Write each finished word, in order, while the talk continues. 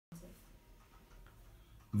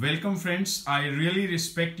Welcome friends, I really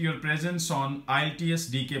respect your presence on IELTS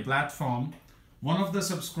DK platform. One of the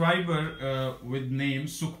subscriber with name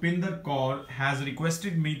Sukhpinder Kaur has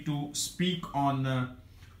requested me to speak on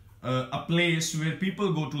a place where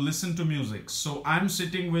people go to listen to music. So I'm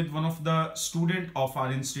sitting with one of the student of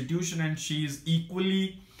our institution and she is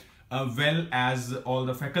equally well as all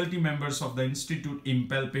the faculty members of the institute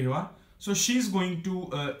Impel Pehwa. So she's going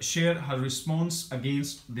to share her response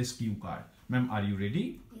against this cue card. Ma'am, are you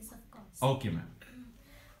ready? Yes, of course. Okay, ma'am.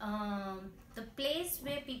 The place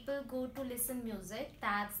where people go to listen music,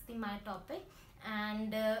 that's my topic.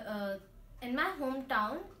 And in my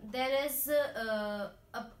hometown, there is a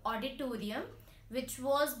auditorium which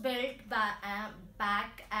was built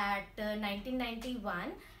back at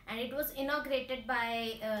 1991, and it was inaugurated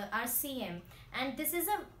by our CM. And this is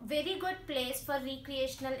a very good place for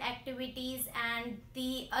recreational activities and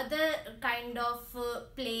the other kind of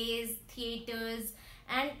plays, theaters,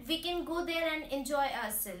 and we can go there and enjoy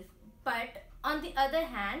ourselves. But on the other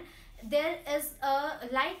hand, there is a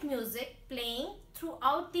light music playing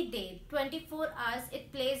throughout the day, 24 hours it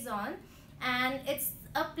plays on, and it's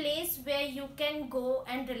a place where you can go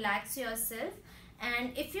and relax yourself.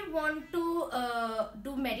 And if you want to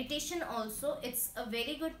do meditation also, it's a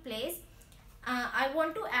very good place. I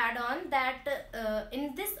want to add on that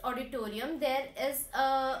in this auditorium there is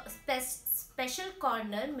a special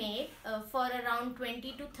corner made for around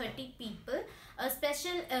 20 to 30 people. A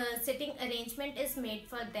special sitting arrangement is made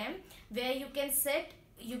for them where you can sit,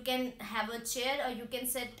 you can have a chair, or you can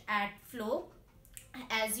sit at floor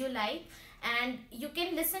as you like, and you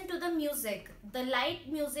can listen to the music, the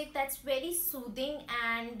light music that's very soothing,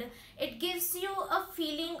 and it gives you a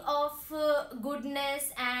feeling of goodness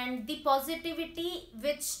and the positivity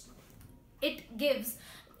which it gives.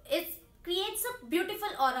 It creates a beautiful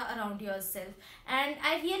aura around yourself, and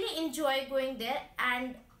I really enjoy going there.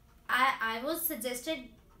 And I was suggested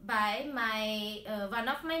by my one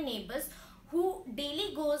of my neighbors who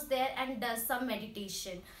daily goes there and does some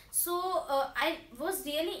meditation. So I was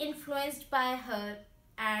really influenced by her,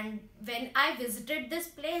 and when I visited this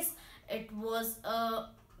place, it was a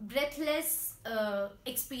breathless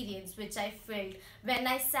experience which I felt when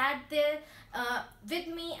I sat there. With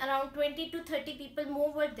me around 20 to 30 people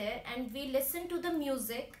more were there, and we listened to the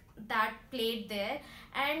music that played there,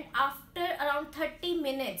 and after around 30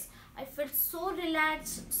 minutes I felt so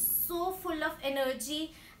relaxed, so full of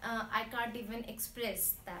energy. I can't even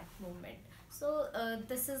express that moment. So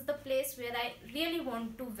this is the place where I really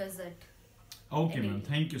want to visit. Okay, ma'am.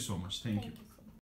 Thank you so much. Thank you.